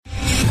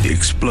The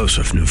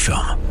explosive new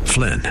film,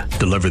 Flynn,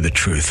 deliver the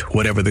truth,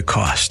 whatever the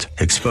cost.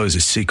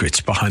 Exposes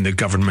secrets behind the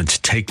government's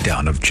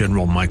takedown of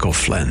General Michael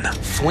Flynn.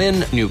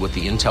 Flynn knew what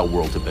the intel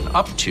world had been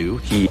up to.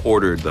 He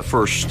ordered the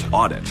first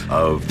audit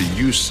of the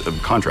use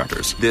of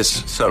contractors.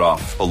 This set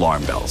off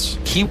alarm bells.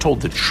 He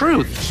told the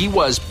truth. He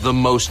was the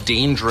most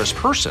dangerous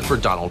person for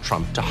Donald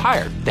Trump to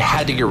hire. They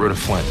had to get rid of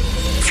Flynn.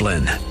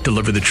 Flynn,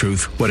 deliver the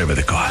truth, whatever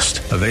the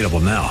cost. Available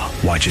now.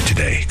 Watch it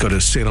today. Go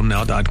to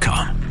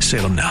salemnow.com.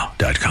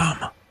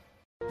 salemnow.com.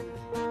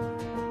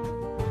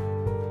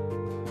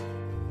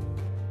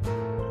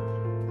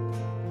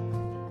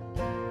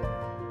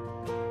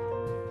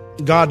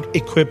 God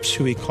equips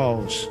who he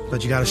calls,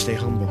 but you got to stay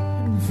humble.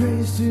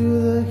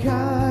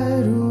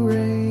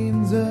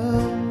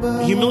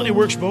 Humility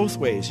works both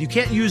ways. You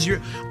can't use your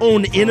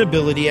own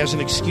inability as an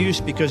excuse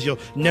because you'll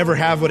never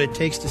have what it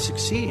takes to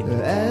succeed.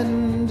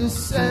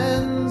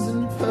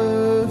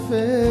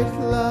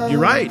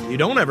 You're right. You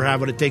don't ever have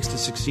what it takes to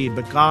succeed,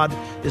 but God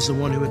is the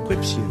one who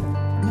equips you.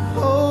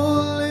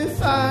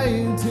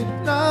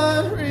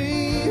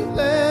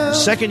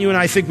 The second you and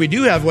I think we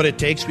do have what it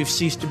takes, we've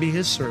ceased to be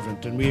his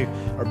servant, and we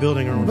are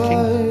building our own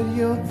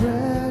kingdom.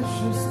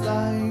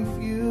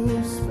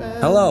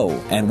 Hello,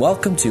 and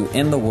welcome to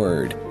In the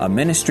Word, a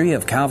ministry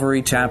of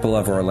Calvary Chapel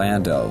of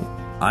Orlando.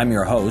 I'm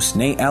your host,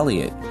 Nate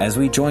Elliott, as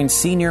we join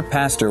Senior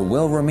Pastor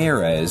Will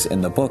Ramirez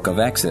in the book of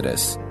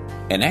Exodus.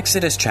 In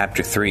Exodus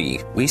chapter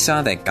 3, we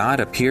saw that God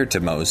appeared to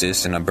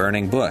Moses in a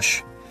burning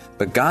bush.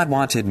 But God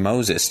wanted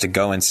Moses to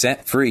go and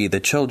set free the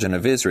children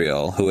of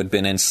Israel who had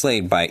been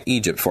enslaved by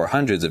Egypt for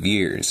hundreds of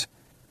years.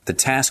 The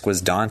task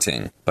was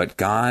daunting, but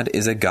God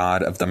is a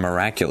God of the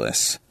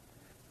miraculous.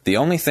 The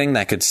only thing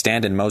that could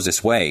stand in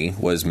Moses' way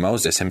was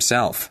Moses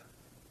himself.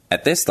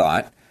 At this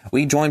thought,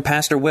 we join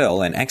Pastor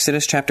Will in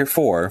Exodus chapter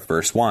 4,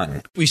 verse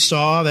 1. We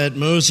saw that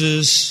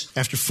Moses,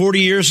 after 40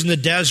 years in the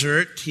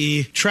desert,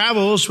 he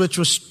travels, which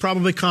was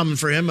probably common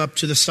for him, up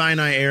to the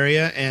Sinai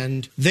area,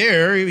 and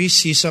there he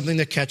sees something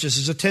that catches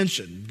his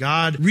attention.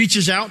 God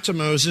reaches out to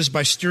Moses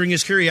by stirring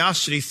his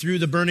curiosity through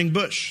the burning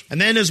bush. And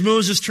then as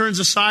Moses turns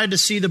aside to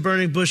see the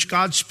burning bush,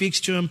 God speaks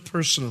to him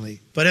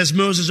personally. But as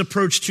Moses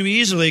approached too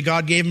easily,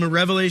 God gave him a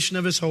revelation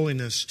of his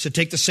holiness. He said,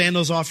 take the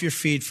sandals off your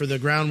feet, for the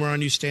ground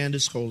whereon you stand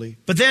is holy.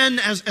 But then,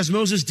 as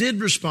Moses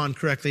did respond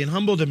correctly and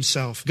humbled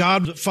himself,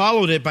 God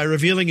followed it by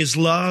revealing his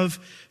love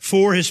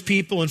for his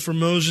people and for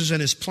Moses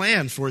and his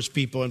plan for his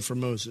people and for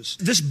Moses.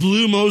 This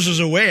blew Moses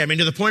away. I mean,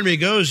 to the point where he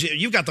goes,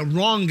 you've got the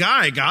wrong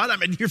guy, God. I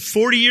mean, you're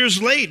 40 years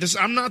late.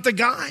 I'm not the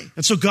guy.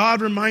 And so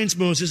God reminds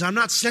Moses, I'm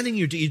not sending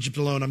you to Egypt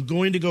alone. I'm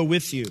going to go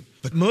with you.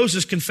 But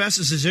Moses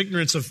confesses his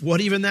ignorance of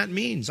what even that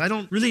means. I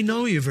don't really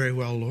know you very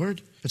well,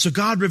 Lord. And so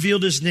God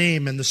revealed his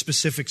name and the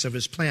specifics of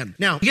his plan.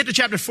 Now, we get to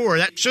chapter 4.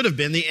 That should have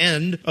been the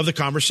end of the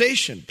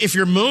conversation. If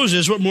you're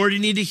Moses, what more do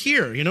you need to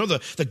hear? You know,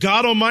 the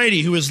God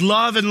Almighty, who is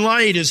love and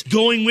light, is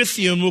going with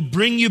you and will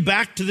bring you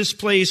back to this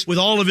place with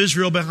all of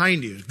Israel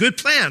behind you. Good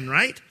plan,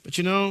 right? But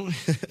you know,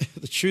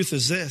 the truth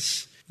is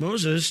this.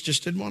 Moses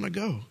just didn't want to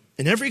go.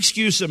 And every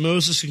excuse that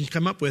Moses can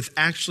come up with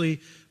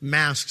actually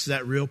masks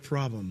that real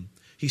problem.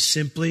 He's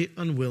simply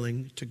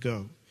unwilling to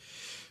go.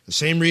 The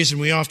same reason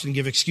we often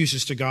give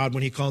excuses to God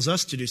when he calls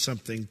us to do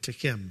something to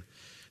him.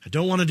 I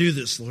don't want to do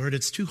this, Lord.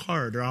 It's too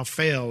hard, or I'll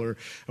fail, or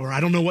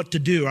I don't know what to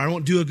do, or I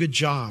won't do a good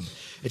job.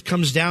 It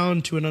comes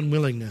down to an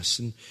unwillingness,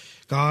 and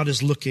God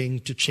is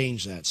looking to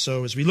change that.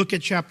 So as we look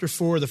at chapter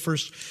 4, the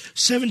first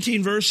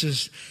 17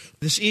 verses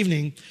this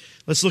evening,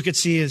 let's look at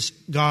see as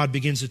God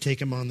begins to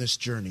take him on this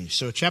journey.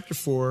 So chapter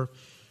 4,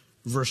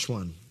 verse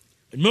 1.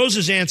 And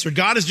Moses answered,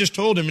 God has just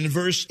told him in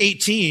verse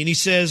 18, he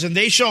says, and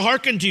they shall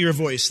hearken to your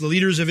voice, the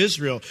leaders of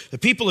Israel, the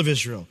people of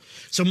Israel.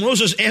 So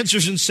Moses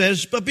answers and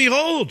says, but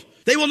behold,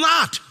 they will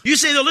not. You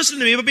say they'll listen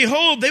to me, but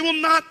behold, they will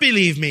not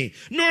believe me,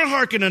 nor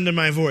hearken unto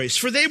my voice.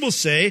 For they will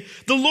say,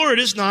 the Lord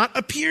has not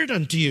appeared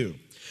unto you.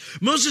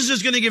 Moses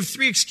is going to give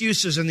 3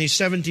 excuses in these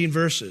 17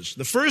 verses.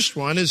 The first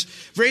one is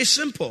very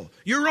simple.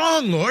 You're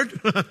wrong, Lord.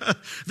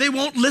 They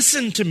won't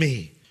listen to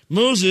me.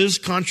 Moses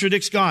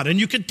contradicts God. And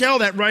you can tell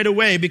that right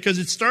away because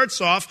it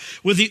starts off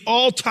with the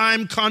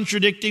all-time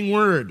contradicting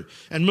word.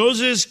 And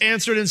Moses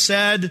answered and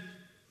said,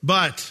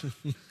 but.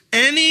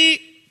 Any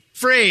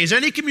phrase,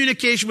 any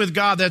communication with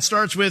God that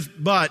starts with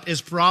but is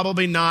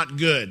probably not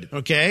good,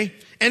 okay?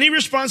 Any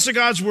response to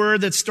God's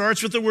word that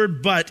starts with the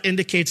word but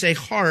indicates a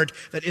heart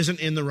that isn't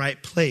in the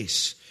right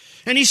place.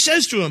 And he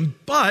says to him,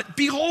 but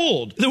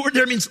behold. The word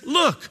there means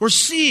look or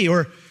see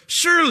or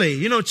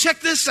surely,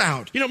 check this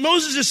out.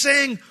 Moses is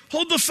saying,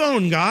 hold the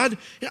phone, God.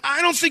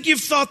 I don't think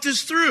you've thought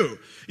this through.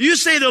 You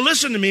say they'll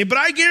listen to me, but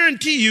I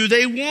guarantee you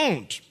they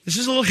won't. This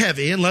is a little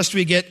heavy unless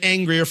we get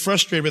angry or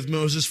frustrated with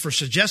Moses for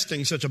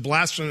suggesting such a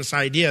blasphemous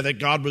idea that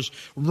God was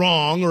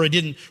wrong or he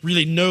didn't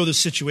really know the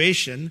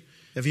situation.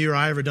 Have you or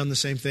I ever done the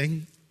same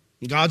thing?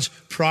 God's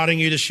prodding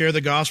you to share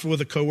the gospel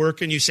with a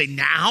coworker and you say,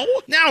 now?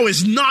 Now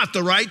is not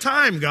the right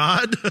time,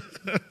 God.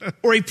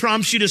 Or he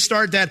prompts you to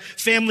start that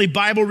family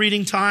Bible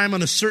reading time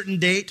on a certain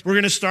date. We're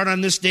going to start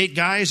on this date,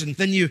 guys. And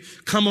then you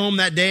come home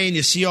that day and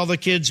you see all the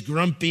kids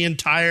grumpy and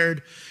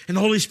tired. And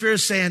the Holy Spirit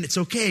is saying, it's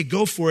okay,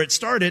 go for it,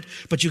 start it,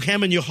 but you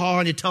hem and you haw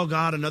and you tell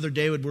God another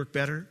day would work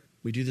better.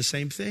 We do the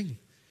same thing.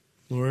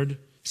 Lord,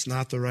 it's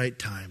not the right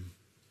time.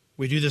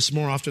 We do this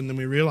more often than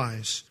we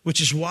realize,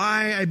 which is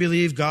why I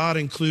believe God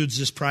includes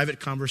this private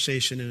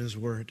conversation in his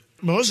word.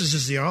 Moses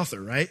is the author,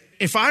 right?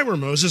 If I were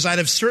Moses, I'd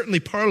have certainly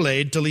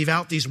parlayed to leave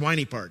out these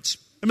whiny parts.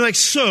 I'd be like,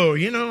 so,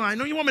 I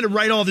know you want me to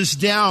write all this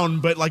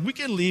down, but we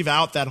can leave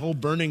out that whole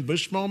burning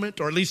bush moment,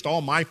 or at least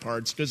all my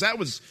parts, because that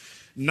was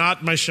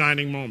not my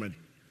shining moment.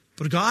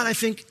 But God, I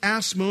think,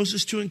 asked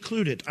Moses to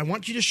include it. I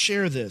want you to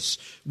share this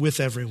with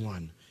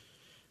everyone,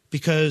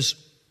 because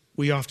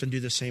we often do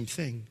the same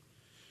thing.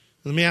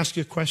 Let me ask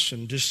you a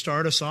question to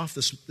start us off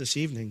this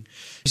evening.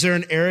 Is there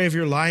an area of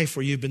your life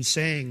where you've been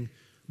saying,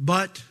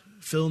 but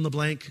fill in the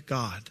blank,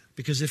 God?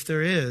 Because if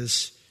there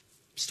is,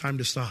 it's time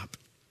to stop.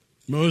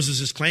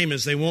 Moses' claim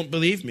is they won't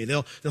believe me.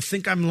 They'll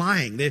think I'm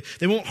lying. They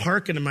won't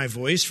hearken to my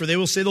voice, for they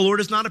will say the Lord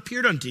has not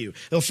appeared unto you.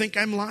 They'll think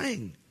I'm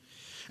lying.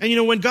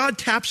 And when God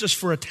taps us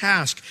for a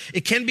task,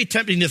 it can be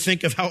tempting to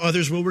think of how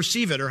others will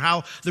receive it or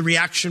how the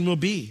reaction will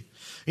be.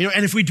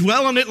 And if we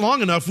dwell on it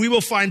long enough, we will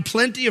find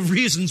plenty of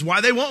reasons why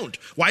they won't,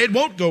 why it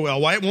won't go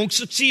well, why it won't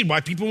succeed, why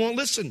people won't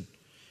listen.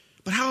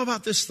 But how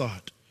about this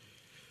thought?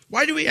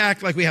 Why do we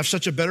act like we have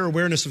such a better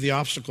awareness of the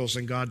obstacles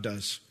than God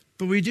does?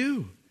 But we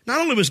do. Not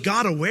only was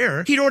God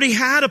aware, he'd already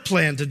had a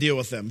plan to deal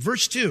with them.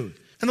 Verse 2,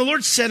 and the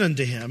Lord said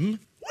unto him,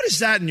 what is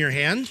that in your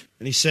hand?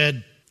 And he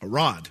said, a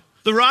rod.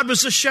 The rod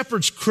was a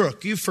shepherd's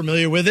crook. You're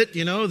familiar with it.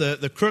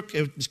 The crook,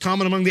 it was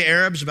common among the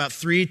Arabs, about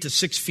 3 to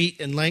 6 feet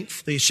in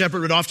length. The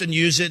shepherd would often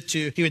use it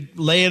he would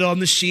lay it on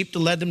the sheep to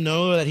let them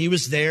know that he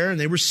was there and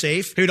they were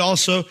safe. He would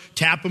also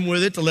tap them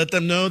with it to let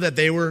them know that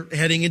they were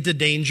heading into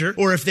danger.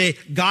 Or if they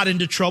got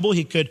into trouble,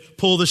 he could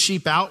pull the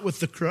sheep out with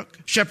the crook.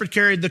 Shepherd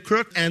carried the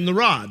crook and the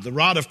rod. The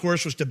rod, of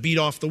course, was to beat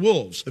off the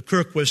wolves. The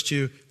crook was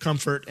to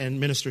comfort and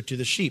minister to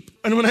the sheep.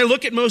 And when I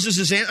look at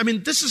Moses'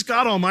 hand, this is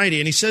God Almighty,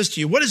 and he says to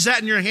you, what is that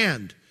in your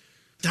hand?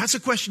 That's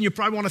a question you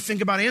probably want to think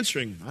about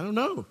answering. I don't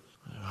know.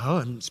 Well,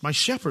 it's my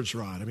shepherd's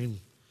rod.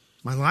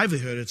 My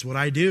livelihood. It's what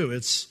I do.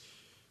 It's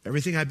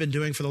everything I've been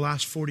doing for the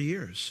last 40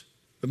 years.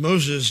 But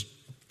Moses,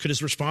 could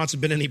his response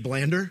have been any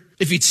blander?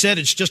 If he'd said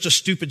it's just a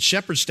stupid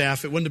shepherd's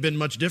staff, it wouldn't have been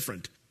much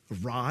different. A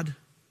rod?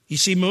 You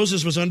see,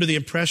 Moses was under the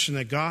impression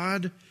that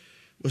God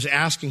was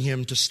asking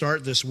him to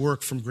start this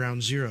work from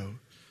ground zero.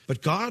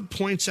 But God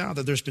points out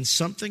that there's been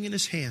something in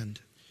his hand,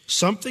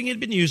 something he'd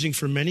been using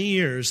for many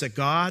years that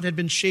God had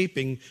been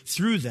shaping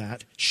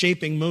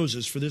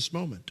Moses for this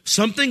moment.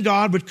 Something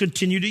God would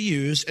continue to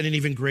use in an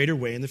even greater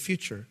way in the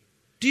future.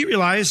 Do you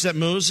realize that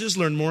Moses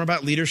learned more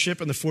about leadership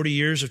in the 40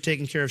 years of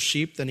taking care of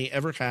sheep than he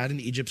ever had in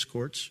Egypt's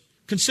courts?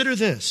 Consider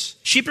this.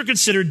 Sheep are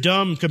considered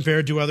dumb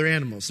compared to other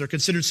animals. They're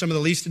considered some of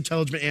the least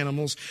intelligent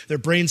animals. Their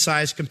brain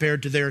size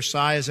compared to their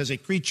size as a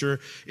creature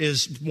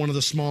is one of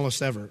the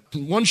smallest ever.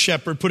 One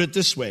shepherd put it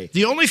this way: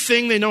 the only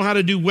thing they know how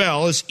to do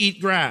well is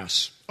eat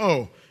grass.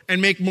 Oh,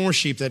 and make more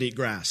sheep that eat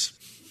grass.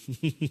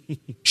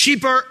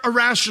 Sheep are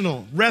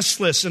irrational,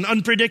 restless, and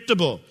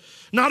unpredictable.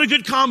 Not a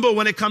good combo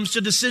when it comes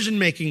to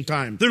decision-making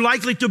time. They're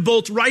likely to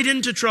bolt right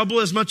into trouble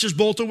as much as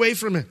bolt away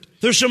from it.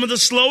 They're some of the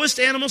slowest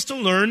animals to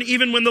learn,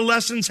 even when the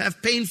lessons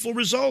have painful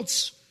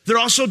results. They're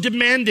also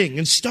demanding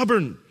and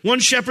stubborn. One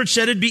shepherd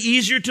said it'd be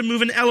easier to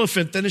move an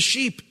elephant than a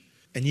sheep.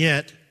 And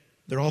yet,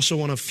 they're also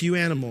one of few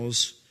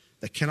animals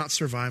that cannot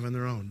survive on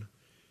their own.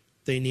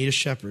 They need a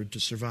shepherd to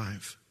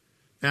survive.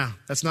 Now,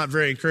 that's not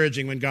very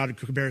encouraging when God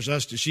compares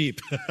us to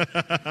sheep.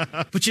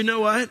 But you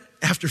know what?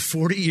 After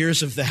 40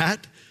 years of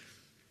that,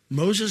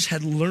 Moses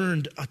had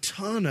learned a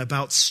ton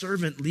about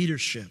servant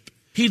leadership.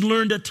 He'd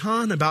learned a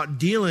ton about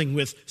dealing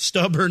with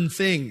stubborn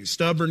things,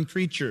 stubborn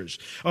creatures,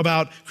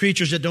 about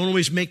creatures that don't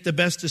always make the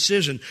best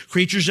decision,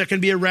 creatures that can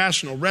be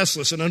irrational,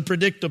 restless, and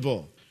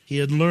unpredictable. He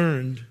had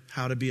learned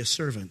how to be a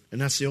servant, and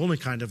that's the only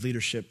kind of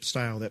leadership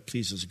style that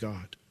pleases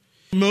God.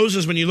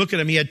 Moses, when you look at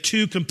him, he had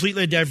two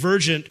completely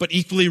divergent but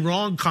equally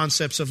wrong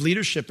concepts of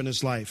leadership in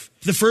his life.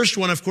 The first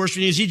one, of course,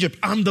 when he was Egypt,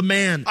 I'm the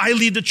man. I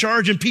lead the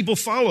charge and people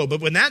follow.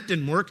 But when that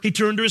didn't work, he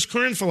turned to his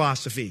current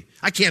philosophy.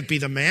 I can't be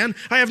the man.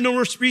 I have no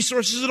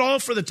resources at all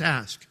for the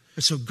task.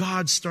 And so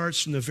God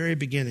starts from the very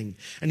beginning,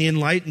 and he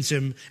enlightens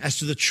him as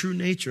to the true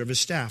nature of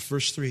his staff.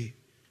 Verse 3,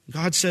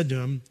 God said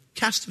to him,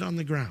 cast it on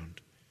the ground.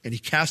 And he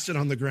cast it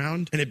on the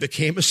ground, and it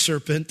became a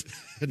serpent,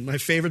 and my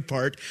favorite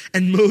part,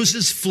 and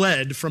Moses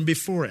fled from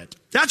before it.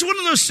 That's one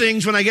of those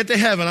things when I get to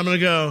heaven, I'm going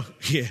to go,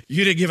 yeah,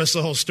 you didn't give us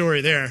the whole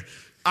story there.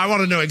 I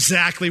want to know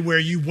exactly where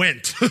you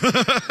went.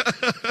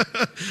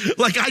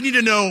 Like, I need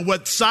to know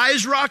what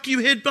size rock you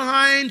hid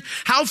behind,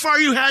 how far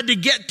you had to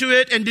get to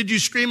it, and did you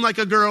scream like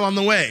a girl on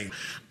the way?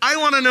 I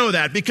want to know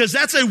that, because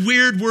that's a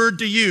weird word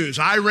to use.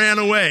 I ran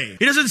away.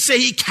 He doesn't say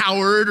he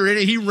cowered or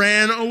anything. He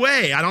ran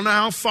away. I don't know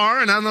how far,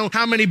 and I don't know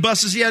how many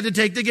buses he had to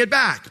take to get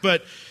back.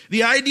 But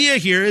the idea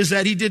here is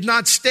that he did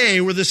not stay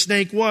where the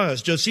snake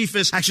was.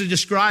 Josephus actually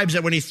describes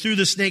that when he threw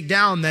the snake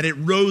down, that it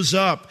rose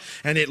up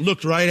and it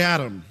looked right at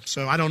him.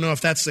 So I don't know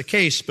if that's the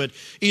case, but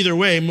either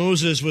way,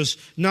 Moses was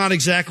not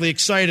exactly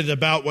excited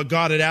about what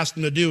God had asked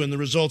him to do and the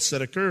results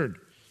that occurred.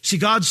 See,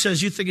 God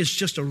says you think it's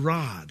just a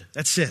rod.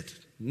 That's it.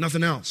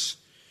 Nothing else.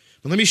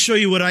 But let me show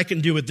you what I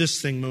can do with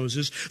this thing,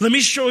 Moses. Let me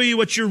show you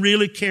what you're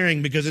really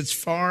carrying, because it's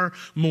far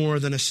more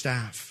than a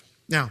staff.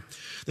 Now,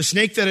 the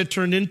snake that it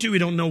turned into, we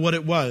don't know what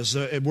it was.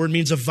 The word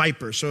means a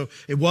viper, so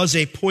it was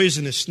a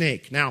poisonous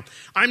snake. Now,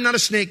 I'm not a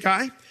snake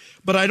guy,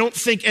 but I don't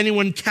think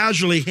anyone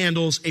casually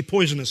handles a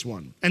poisonous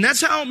one. And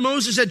that's how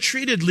Moses had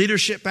treated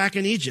leadership back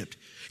in Egypt.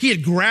 He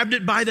had grabbed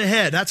it by the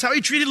head. That's how he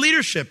treated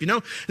leadership, you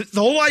know.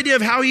 The whole idea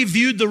of how he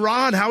viewed the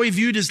rod, how he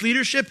viewed his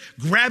leadership,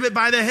 grab it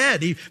by the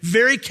head. He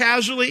very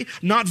casually,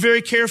 not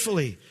very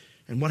carefully.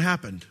 And what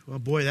happened? Well,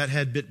 boy, that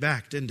head bit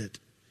back, didn't it?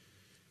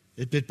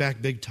 It bit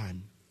back big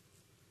time.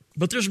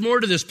 But there's more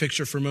to this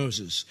picture for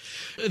Moses.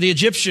 The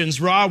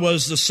Egyptians, Ra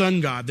was the sun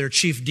god, their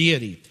chief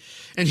deity.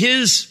 And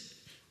his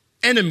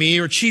enemy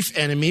or chief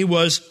enemy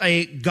was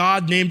a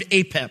god named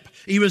Apep.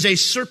 He was a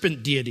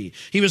serpent deity.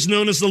 He was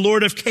known as the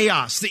Lord of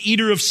Chaos, the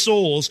eater of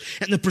souls,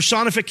 and the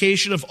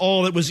personification of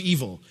all that was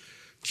evil.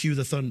 Cue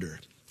the thunder.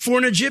 For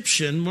an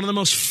Egyptian, one of the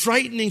most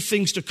frightening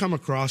things to come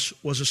across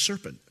was a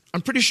serpent.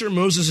 I'm pretty sure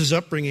Moses'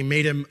 upbringing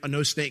made him a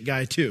no-snake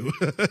guy too.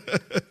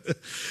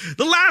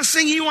 The last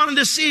thing he wanted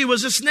to see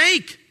was a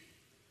snake.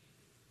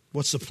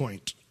 What's the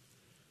point?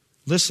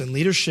 Listen,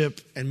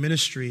 leadership and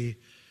ministry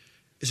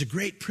is a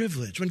great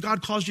privilege. When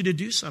God calls you to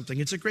do something,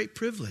 it's a great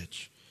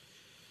privilege.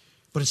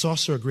 But it's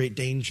also a great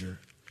danger.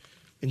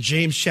 In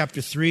James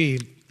chapter 3,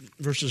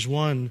 verses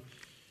 1,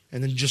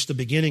 and then just the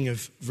beginning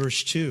of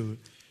verse 2,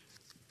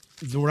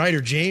 the writer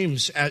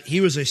James,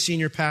 he was a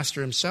senior pastor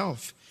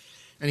himself,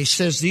 and he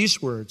says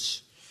these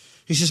words.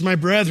 He says, "My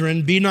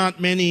brethren, be not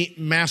many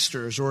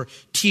masters or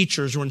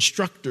teachers or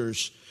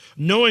instructors,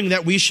 knowing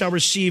that we shall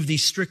receive the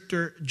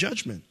stricter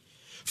judgment.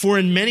 For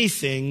in many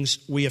things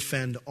we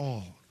offend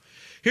all."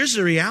 Here's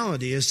the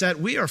reality, is that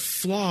we are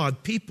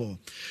flawed people.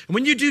 And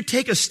when you do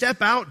take a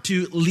step out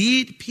to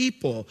lead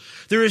people,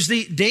 there is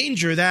the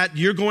danger that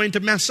you're going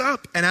to mess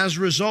up. And as a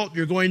result,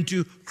 you're going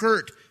to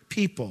hurt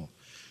people.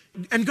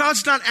 And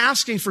God's not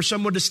asking for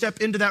someone to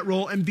step into that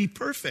role and be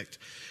perfect.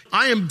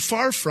 I am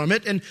far from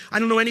it. And I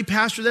don't know any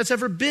pastor that's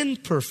ever been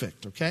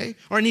perfect, okay?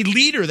 Or any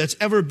leader that's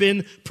ever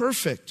been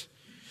perfect.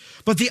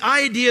 But the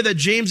idea that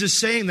James is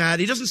saying that,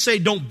 he doesn't say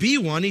don't be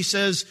one. He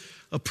says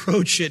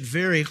approach it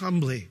very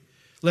humbly.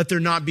 Let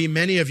there not be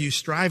many of you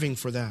striving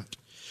for that.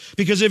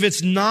 Because if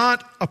it's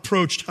not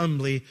approached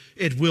humbly,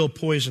 it will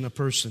poison a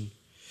person.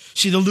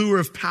 See, the lure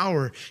of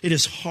power, it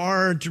is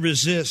hard to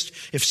resist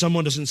if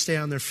someone doesn't stay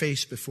on their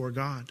face before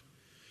God.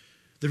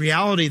 The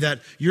reality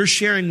that you're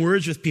sharing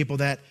words with people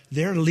that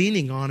they're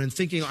leaning on and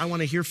thinking, I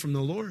want to hear from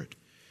the Lord.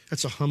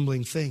 That's a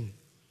humbling thing.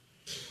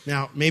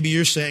 Now, maybe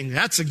you're saying,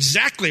 that's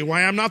exactly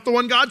why I'm not the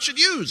one God should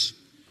use.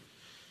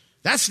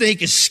 That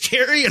snake is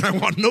scary and I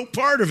want no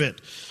part of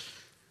it.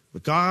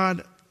 But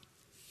God,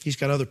 He's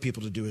got other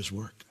people to do His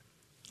work.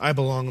 I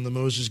belong on the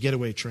Moses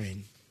getaway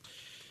train.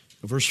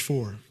 Verse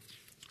 4,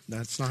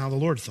 that's not how the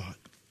Lord thought.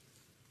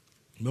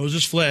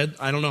 Moses fled.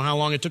 I don't know how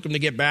long it took him to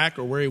get back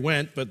or where he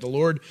went, but the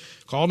Lord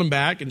called him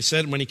back and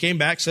said, when he came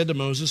back, said to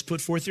Moses,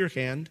 put forth your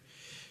hand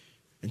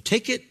and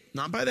take it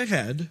not by the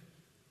head,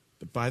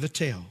 but by the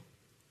tail.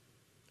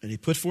 And he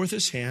put forth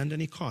his hand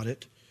and he caught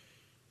it,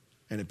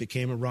 and it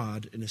became a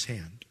rod in his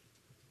hand.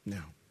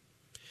 Now,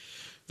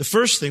 the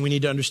first thing we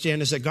need to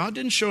understand is that God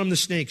didn't show him the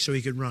snake so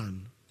he could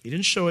run. He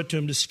didn't show it to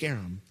him to scare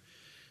him.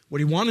 What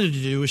he wanted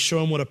to do was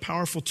show him what a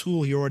powerful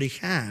tool he already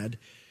had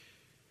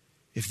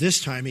if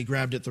this time he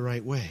grabbed it the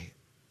right way.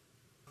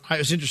 It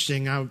was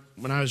interesting.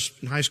 When I was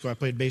in high school, I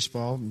played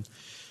baseball. And,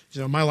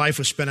 my life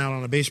was spent out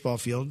on a baseball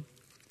field.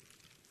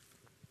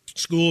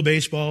 School,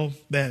 baseball,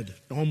 bed.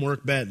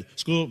 Homework, bed.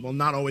 School, well,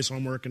 not always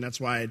homework, and that's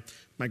why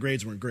my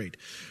grades weren't great.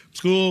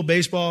 School,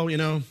 baseball,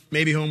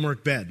 maybe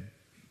homework, bed.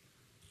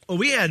 Well,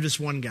 we had this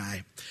one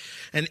guy,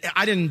 and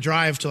I didn't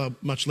drive till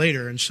much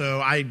later, and so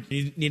I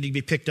needed to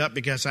be picked up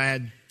because I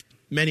had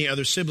many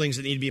other siblings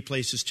that needed to be at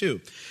places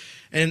too.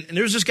 And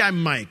there was this guy,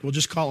 Mike. We'll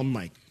just call him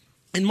Mike.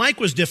 And Mike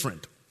was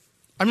different.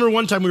 I remember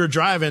one time we were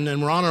driving,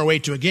 and we're on our way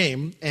to a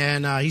game,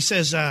 and he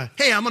says,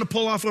 hey, I'm going to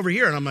pull off over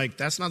here. And I'm like,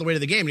 that's not the way to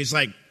the game. And he's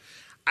like,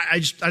 I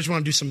just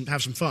want to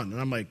have some fun. And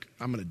I'm like,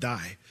 I'm going to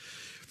die.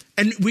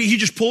 And he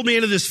just pulled me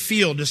into this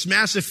field, this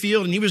massive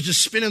field, and he was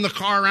just spinning the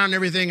car around and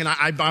everything, and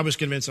I was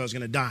convinced I was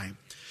going to die.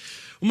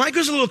 Well, Mike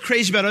was a little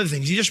crazy about other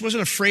things. He just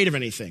wasn't afraid of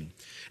anything. And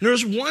there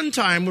was one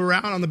time we were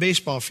out on the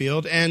baseball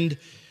field, and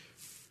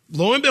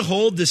lo and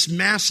behold, this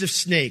massive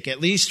snake,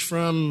 at least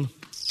from,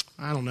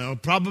 I don't know,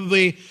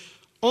 probably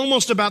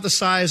almost about the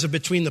size of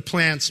between the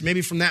plants,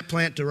 maybe from that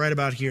plant to right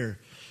about here.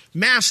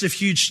 Massive,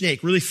 huge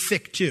snake, really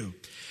thick too.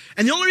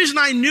 And the only reason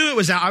I knew it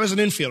was out, I was an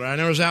infielder, I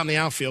never was out in the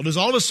outfield, is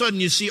all of a sudden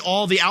you see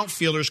all the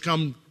outfielders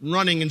come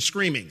running and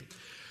screaming.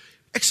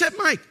 Except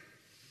Mike.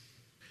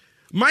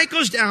 Mike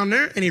goes down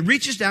there and he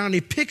reaches down and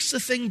he picks the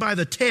thing by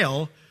the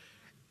tail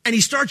and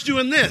he starts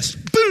doing this.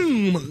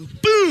 Boom,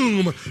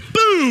 boom,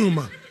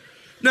 boom.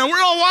 Now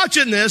we're all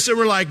watching this and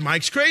we're like,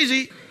 Mike's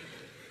crazy.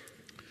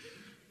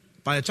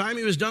 By the time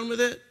he was done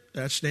with it,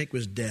 that snake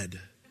was dead.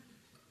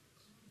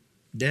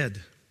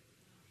 Dead.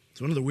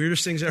 It's one of the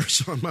weirdest things I ever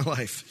saw in my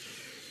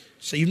life.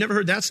 So you've never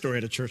heard that story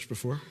at a church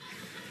before.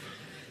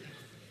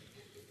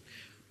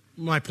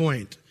 My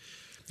point,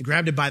 he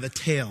grabbed it by the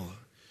tail.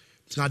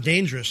 It's not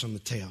dangerous on the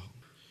tail.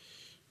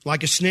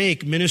 Like a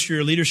snake, ministry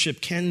or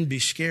leadership can be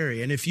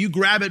scary. And if you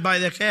grab it by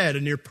the head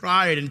in your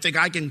pride and think,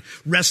 I can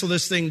wrestle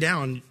this thing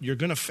down, you're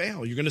going to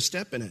fail. You're going to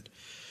step in it.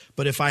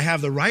 But if I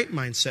have the right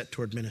mindset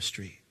toward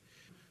ministry,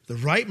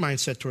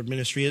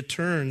 it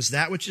turns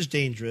that which is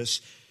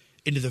dangerous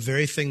into the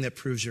very thing that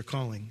proves your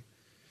calling.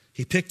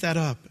 He picked that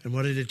up, and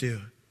what did it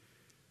do?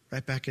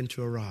 Right back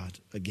into a rod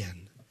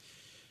again.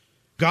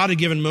 God had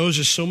given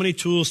Moses so many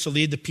tools to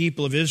lead the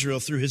people of Israel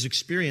through his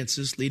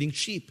experiences leading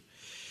sheep.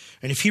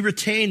 And if he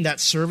retained that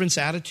servant's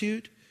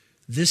attitude,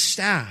 this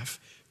staff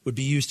would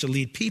be used to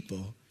lead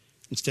people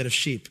instead of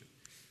sheep.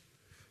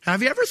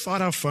 Have you ever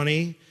thought how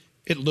funny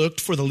it looked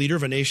for the leader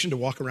of a nation to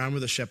walk around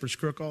with a shepherd's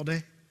crook all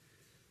day?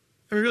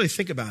 I mean, really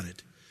think about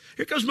it.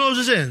 Here comes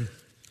Moses in.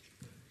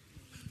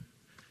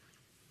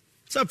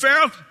 What's up,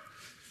 Pharaoh?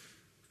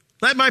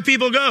 Let my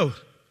people go.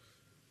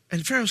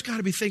 And Pharaoh's got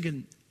to be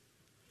thinking,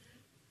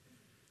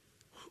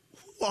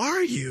 who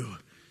are you?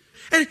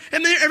 And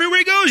everywhere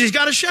he goes, he's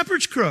got a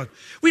shepherd's crook.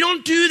 We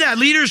don't do that.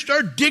 Leaders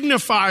are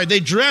dignified. They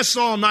dress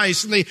all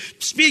nice and they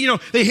speak,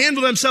 they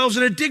handle themselves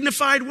in a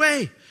dignified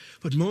way.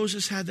 But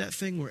Moses had that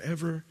thing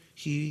wherever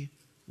he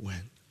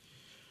went.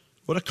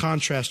 What a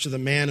contrast to the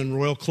man in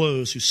royal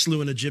clothes who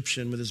slew an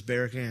Egyptian with his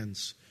bare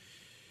hands.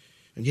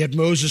 And yet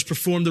Moses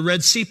performed the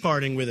Red Sea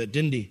parting with it,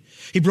 didn't he?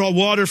 He brought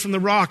water from the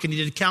rock and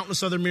he did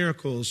countless other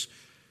miracles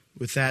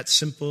with that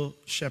simple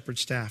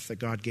shepherd's staff that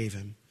God gave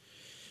him.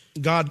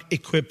 God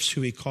equips who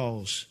he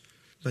calls,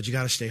 but you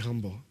got to stay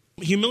humble.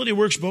 Humility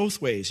works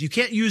both ways. You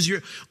can't use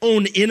your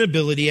own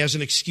inability as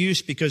an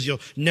excuse because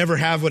you'll never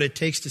have what it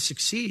takes to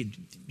succeed.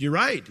 You're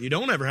right. You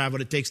don't ever have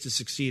what it takes to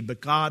succeed,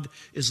 but God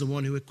is the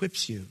one who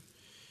equips you.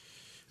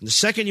 And the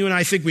second you and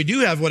I think we do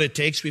have what it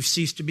takes, we've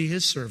ceased to be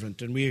his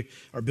servant and we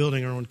are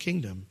building our own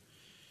kingdom.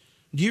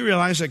 Do you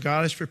realize that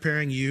God is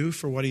preparing you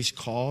for what he's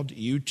called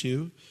you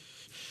to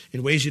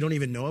in ways you don't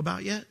even know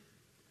about yet?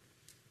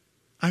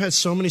 I've had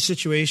so many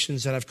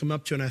situations that I've come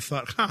up to and I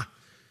thought,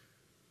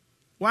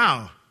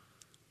 wow,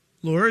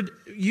 Lord,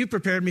 you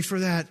prepared me for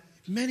that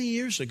many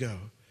years ago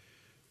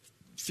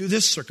through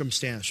this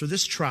circumstance or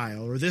this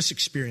trial or this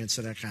experience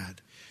that I've had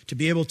to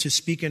be able to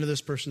speak into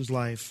this person's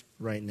life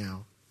right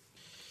now.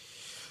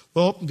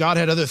 Well, God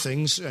had other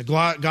things.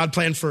 God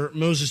planned for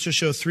Moses to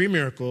show 3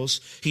 miracles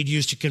he'd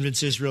use to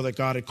convince Israel that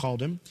God had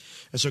called him.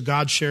 And so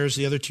God shares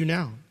the other 2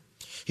 now.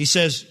 He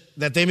says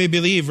that they may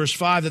believe, verse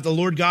 5, that the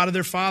Lord God of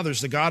their fathers,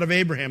 the God of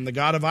Abraham, the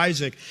God of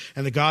Isaac,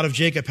 and the God of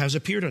Jacob has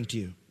appeared unto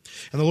you.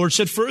 And the Lord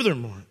said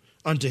furthermore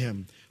unto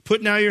him,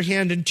 put now your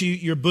hand into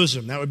your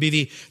bosom. That would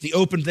be the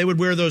open, they would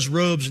wear those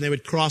robes and they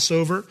would cross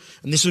over.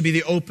 And this would be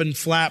the open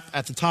flap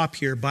at the top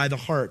here by the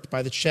heart,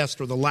 by the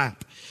chest or the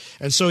lap.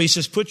 And so he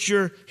says, put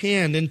your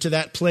hand into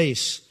that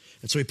place.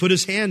 And so he put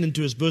his hand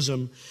into his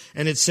bosom,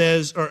 and it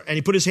says, and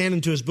he put his hand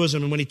into his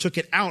bosom, and when he took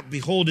it out,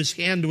 behold, his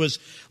hand was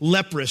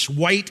leprous,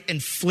 white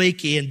and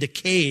flaky and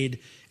decayed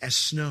as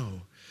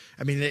snow.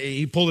 I mean,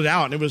 he pulled it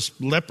out, and it was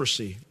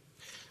leprosy.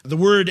 The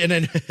word, and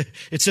then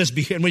it says,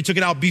 and when he took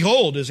it out,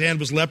 behold, his hand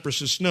was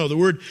leprous as snow. The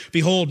word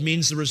behold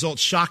means the result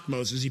shocked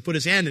Moses. He put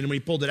his hand in, and when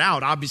he pulled it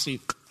out, obviously,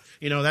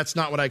 that's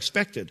not what I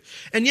expected.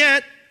 And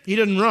yet, he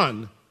didn't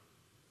run.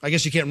 I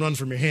guess you can't run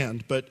from your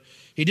hand, but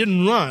he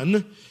didn't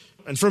run.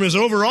 And from his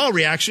overall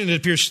reaction, it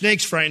appears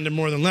snakes frightened him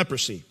more than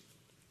leprosy.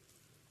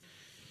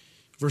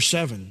 Verse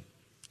 7,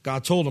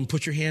 God told him,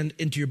 put your hand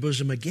into your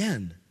bosom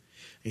again.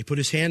 And he put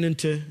his hand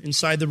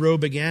inside the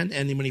robe again,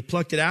 and when he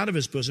plucked it out of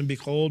his bosom,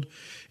 behold,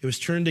 it was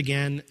turned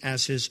again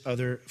as his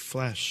other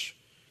flesh.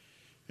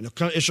 And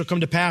it shall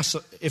come to pass,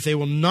 if they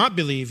will not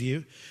believe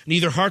you,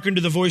 neither hearken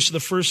to the voice of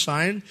the first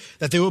sign,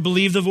 that they will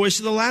believe the voice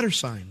of the latter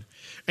sign.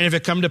 And if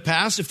it come to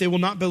pass, if they will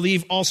not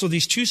believe also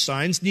these 2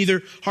 signs,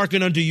 neither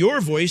hearken unto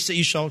your voice, that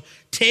ye shall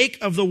take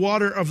of the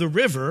water of the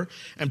river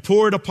and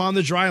pour it upon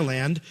the dry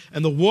land,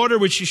 and the water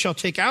which ye shall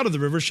take out of the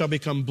river shall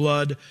become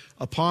blood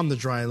upon the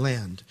dry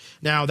land.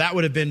 Now, that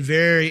would have been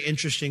very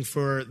interesting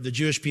for the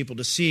Jewish people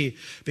to see,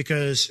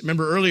 because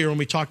remember earlier when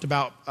we talked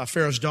about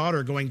Pharaoh's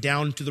daughter going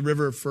down to the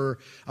river for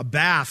a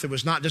bath, it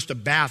was not just a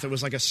bath, it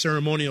was like a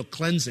ceremonial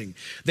cleansing.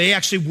 They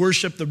actually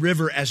worshiped the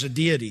river as a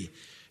deity.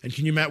 And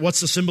can you imagine,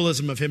 what's the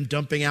symbolism of him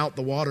dumping out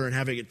the water and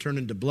having it turn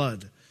into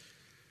blood?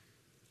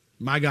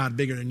 My God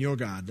bigger than your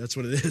God. That's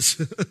what it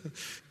is.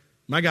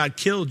 My God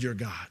killed your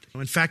God.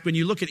 In fact, when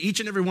you look at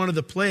each and every one of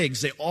the plagues,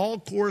 they all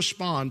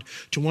correspond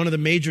to one of the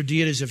major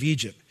deities of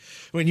Egypt.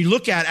 When you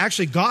look at,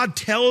 actually, God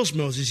tells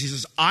Moses, he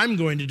says, I'm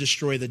going to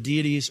destroy the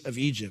deities of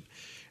Egypt.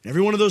 And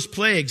every one of those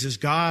plagues is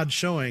God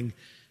showing,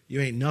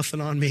 you ain't nothing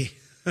on me.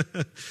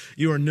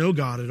 You are no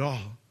God at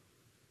all.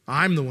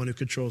 I'm the one who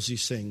controls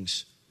these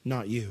things,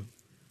 not you.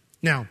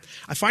 Now,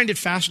 I find it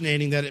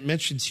fascinating that it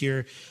mentions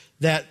here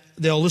that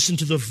they'll listen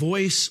to the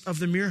voice of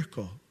the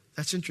miracle.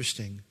 That's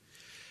interesting.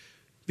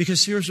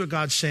 Because here's what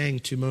God's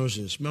saying to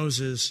Moses.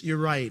 Moses, you're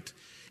right.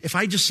 If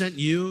I just sent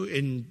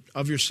you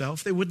of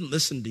yourself, they wouldn't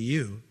listen to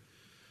you.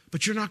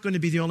 But you're not going to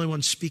be the only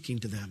one speaking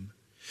to them.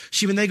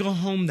 See, when they go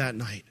home that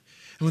night,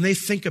 and when they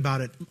think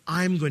about it,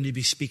 I'm going to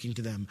be speaking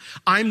to them.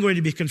 I'm going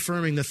to be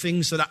confirming the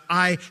things that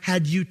I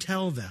had you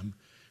tell them,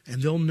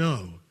 and they'll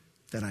know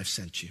that I've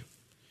sent you.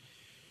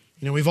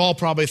 You know, we've all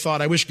probably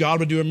thought, I wish God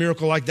would do a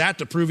miracle like that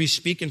to prove he's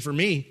speaking for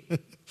me.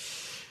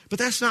 But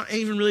that's not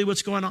even really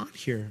what's going on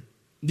here.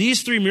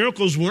 These 3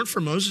 miracles weren't for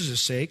Moses'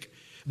 sake.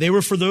 They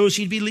were for those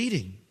he'd be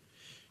leading.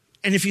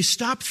 And if you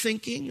stop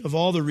thinking of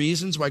all the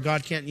reasons why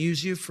God can't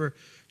use you for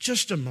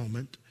just a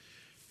moment,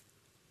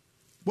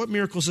 what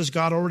miracles has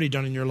God already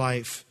done in your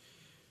life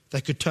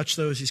that could touch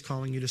those he's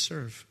calling you to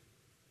serve?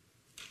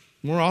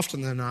 More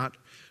often than not,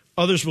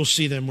 others will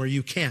see them where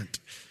you can't.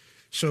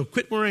 So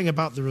quit worrying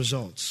about the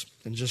results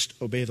and just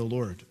obey the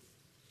Lord.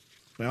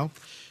 Well,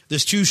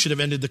 this too should have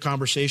ended the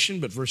conversation,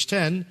 but verse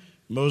 10,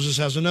 Moses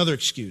has another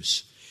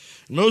excuse.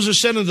 And Moses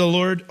said unto the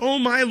Lord, "Oh,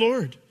 my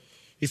Lord."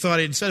 He thought,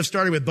 instead of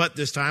starting with "but"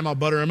 this time, I'll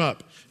butter him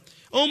up.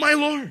 "Oh, my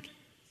Lord."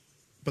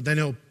 But then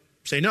he'll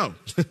say no.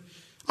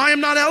 "I am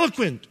not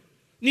eloquent,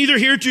 neither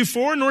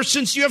heretofore nor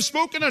since you have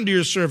spoken unto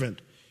your servant.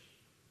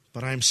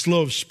 But I am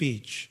slow of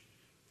speech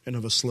and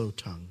of a slow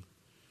tongue."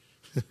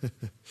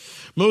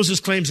 Moses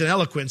claims an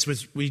eloquence,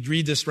 which we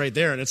read this right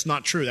there, and it's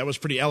not true. That was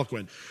pretty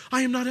eloquent.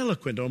 "I am not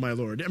eloquent, oh my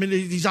Lord." I mean,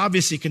 he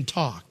obviously can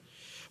talk.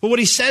 But what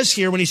he says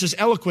here when he says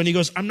eloquent, he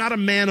goes, "I'm not a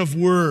man of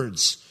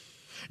words.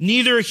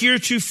 Neither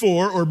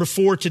heretofore," or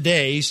before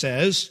today, he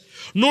says,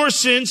 "nor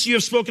since you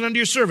have spoken unto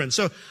your servant."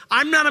 So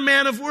I'm not a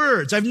man of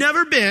words. I've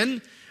never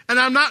been, and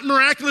I'm not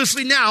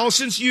miraculously now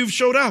since you've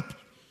showed up.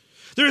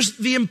 There's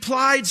the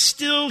implied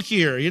still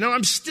here. You know,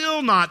 I'm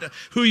still not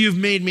who you've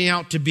made me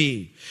out to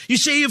be. You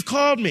say you've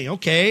called me.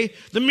 Okay,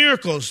 the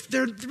miracles,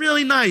 they're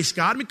really nice,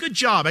 God. I mean, good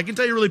job. I can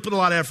tell you really put a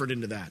lot of effort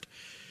into that.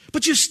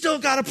 But you've still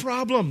got a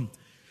problem.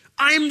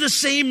 I'm the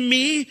same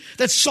me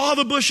that saw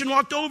the bush and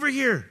walked over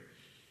here.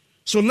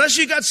 So unless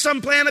you got some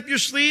plan up your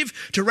sleeve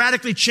to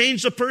radically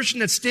change the person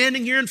that's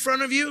standing here in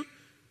front of you,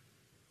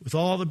 with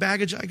all the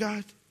baggage I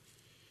got,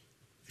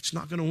 it's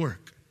not going to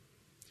work.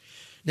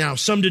 Now,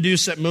 some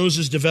deduce that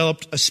Moses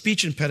developed a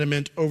speech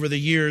impediment over the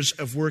years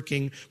of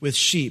working with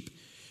sheep.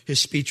 His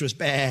speech was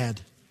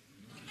bad.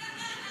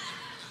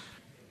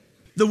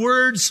 The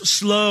words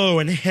slow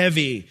and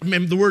heavy. I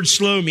mean, the word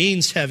slow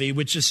means heavy,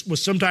 which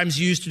was sometimes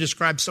used to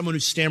describe someone who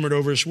stammered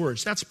over his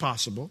words. That's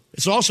possible.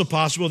 It's also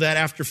possible that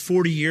after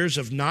 40 years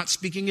of not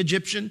speaking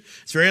Egyptian,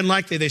 it's very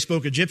unlikely they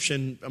spoke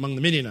Egyptian among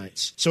the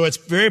Midianites. So it's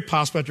very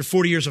possible after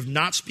 40 years of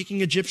not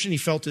speaking Egyptian, he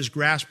felt his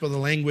grasp of the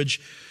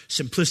language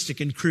simplistic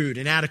and crude,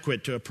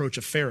 inadequate to approach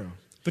a Pharaoh.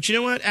 But you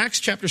know what? Acts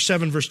chapter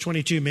 7, verse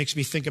 22 makes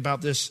me think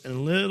about this in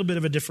a little bit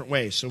of a different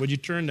way. So would you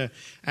turn to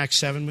Acts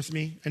 7 with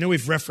me? I know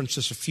we've referenced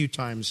this a few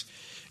times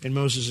in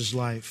Moses'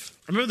 life.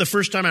 I remember the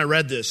first time I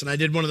read this, and I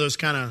did one of those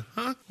kind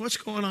of, what's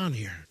going on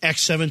here?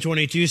 Acts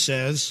 7:22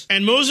 says,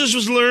 "And Moses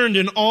was learned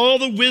in all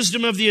the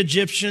wisdom of the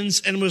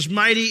Egyptians and was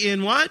mighty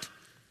in" what?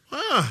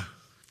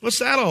 What's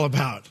that all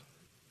about?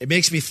 It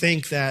makes me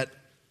think that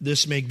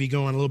this may be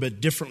going a little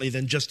bit differently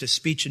than just a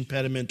speech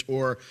impediment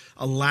or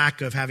a lack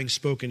of having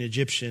spoken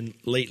Egyptian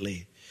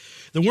lately.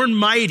 The word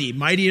mighty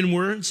in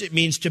words, it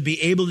means to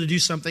be able to do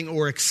something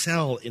or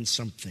excel in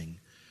something.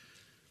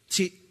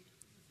 See,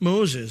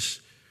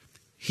 Moses,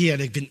 he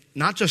had been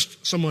not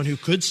just someone who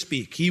could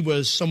speak, he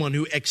was someone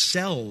who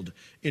excelled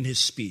in his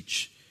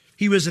speech.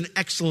 He was an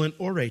excellent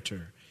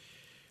orator.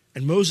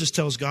 And Moses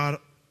tells God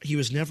he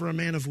was never a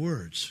man of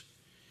words.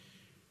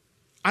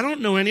 I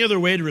don't know any other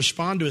way to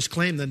respond to his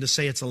claim than to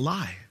say it's a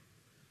lie.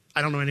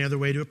 I don't know any other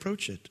way to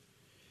approach it.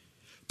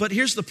 But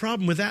here's the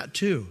problem with that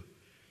too.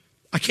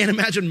 I can't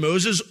imagine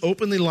Moses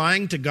openly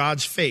lying to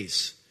God's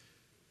face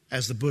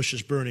as the bush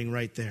is burning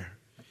right there.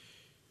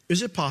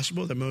 Is it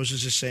possible that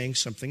Moses is saying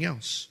something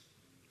else?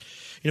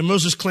 You know,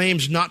 Moses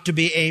claims not to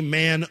be a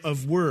man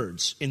of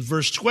words. In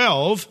verse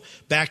 12,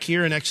 back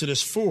here in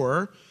Exodus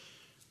 4,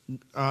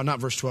 not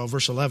verse 12,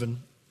 verse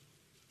 11,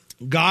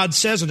 God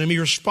says unto him, he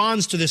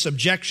responds to this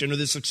objection or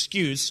this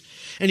excuse,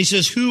 and he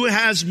says, "Who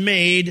has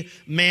made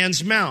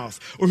man's mouth?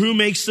 Or who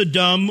makes the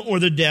dumb or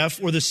the deaf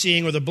or the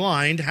seeing or the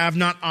blind? Have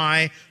not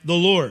I the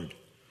Lord?"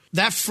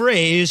 That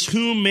phrase,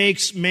 "who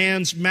makes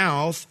man's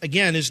mouth,"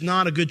 again, is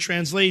not a good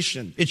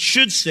translation. It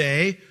should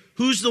say,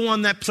 "Who's the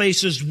one that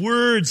places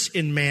words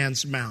in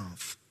man's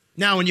mouth?"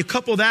 Now, when you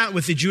couple that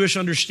with the Jewish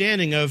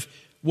understanding of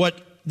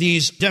what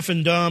these deaf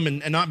and dumb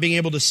and not being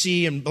able to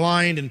see and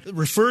blind and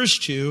refers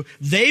to,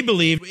 they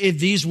believe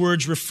these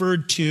words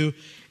referred to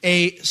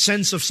a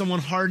sense of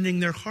someone hardening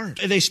their heart.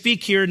 They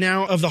speak here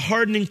now of the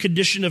hardening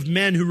condition of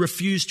men who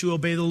refuse to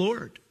obey the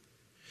Lord.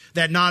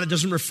 It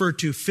doesn't refer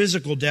to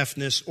physical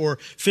deafness or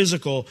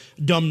physical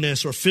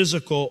dumbness or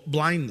physical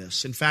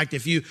blindness. In fact,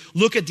 if you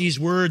look at these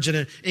words in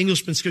an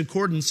Englishman's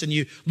Concordance and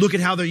you look at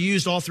how they're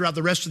used all throughout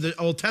the rest of the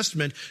Old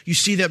Testament, you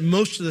see that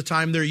most of the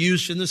time they're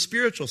used in the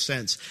spiritual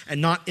sense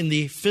and not in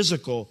the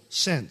physical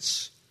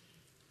sense.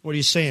 What are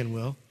you saying,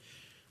 Will?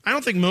 I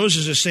don't think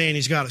Moses is saying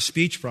he's got a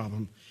speech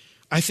problem.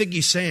 I think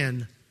he's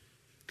saying,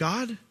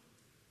 God,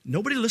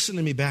 nobody listened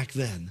to me back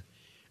then,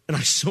 and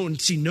I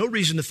see no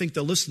reason to think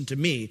they'll listen to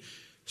me.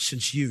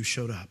 since you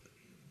showed up.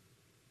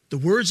 The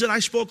words that I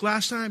spoke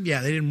last time,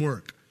 yeah, they didn't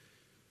work.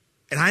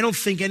 And I don't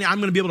think I'm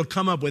going to be able to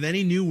come up with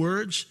any new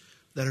words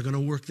that are going to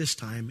work this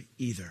time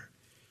either.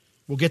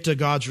 We'll get to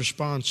God's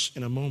response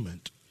in a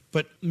moment.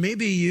 But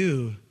maybe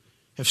you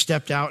have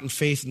stepped out in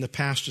faith in the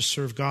past to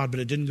serve God, but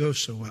it didn't go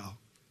so well.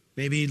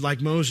 Maybe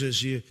like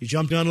Moses, you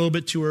jumped on a little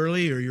bit too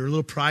early, or you're a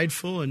little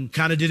prideful and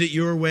kind of did it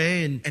your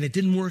way, and it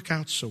didn't work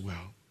out so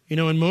well. You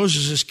know, in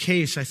Moses'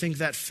 case, I think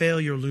that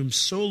failure looms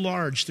so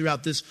large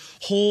throughout this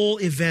whole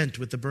event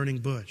with the burning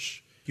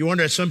bush. You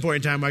wonder at some point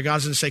in time why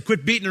God's going to say,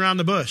 quit beating around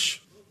the bush.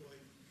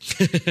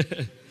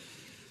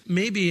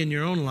 Maybe in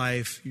your own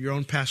life, your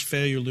own past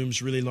failure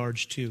looms really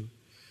large too.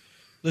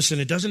 Listen,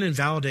 it doesn't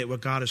invalidate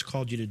what God has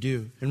called you to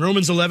do. In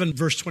Romans 11,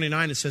 verse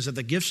 29, it says that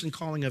the gifts and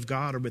calling of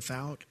God are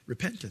without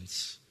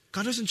repentance.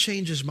 God doesn't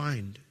change his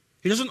mind.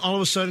 He doesn't all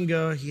of a sudden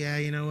go, yeah,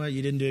 you know what,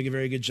 you didn't do a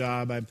very good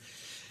job.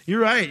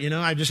 You're right,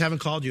 I just haven't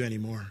called you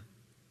anymore.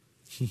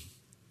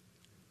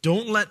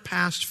 Don't let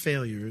past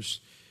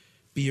failures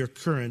be your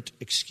current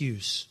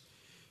excuse,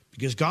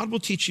 because God will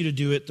teach you to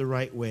do it the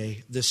right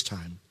way this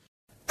time.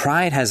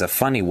 Pride has a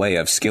funny way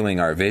of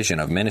skewing our vision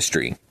of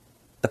ministry.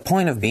 The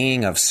point of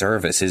being of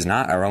service is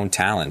not our own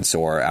talents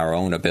or our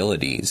own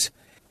abilities.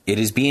 It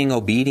is being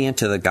obedient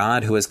to the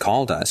God who has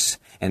called us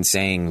and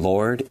saying,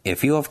 Lord,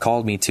 if you have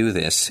called me to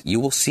this, you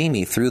will see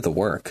me through the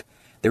work.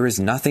 There is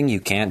nothing you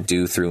can't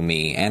do through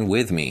me and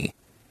with me.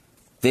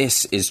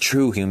 This is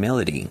true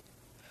humility.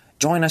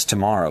 Join us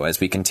tomorrow as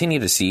we continue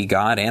to see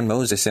God and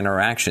Moses'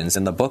 interactions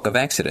in the book of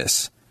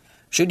Exodus.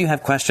 Should you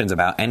have questions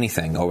about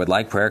anything or would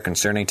like prayer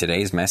concerning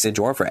today's message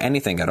or for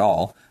anything at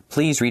all,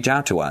 please reach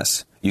out to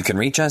us. You can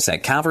reach us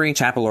at Calvary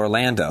Chapel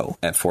Orlando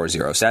at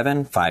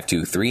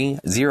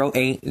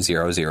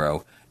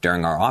 407-523-0800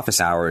 during our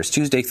office hours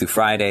Tuesday through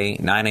Friday,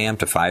 9 a.m.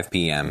 to 5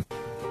 p.m.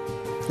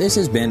 This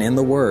has been In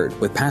the Word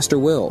with Pastor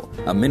Will,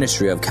 a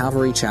ministry of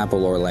Calvary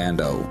Chapel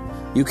Orlando.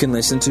 You can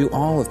listen to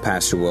all of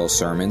Pastor Will's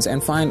sermons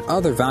and find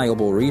other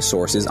valuable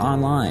resources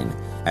online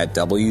at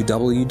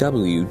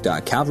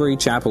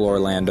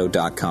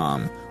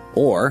www.calvarychapelorlando.com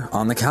or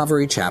on the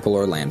Calvary Chapel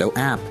Orlando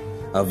app,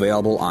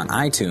 available on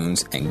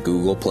iTunes and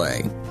Google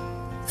Play.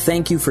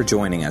 Thank you for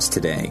joining us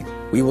today.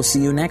 We will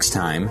see you next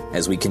time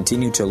as we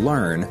continue to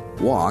learn,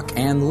 walk,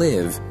 and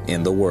live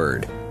in the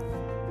Word.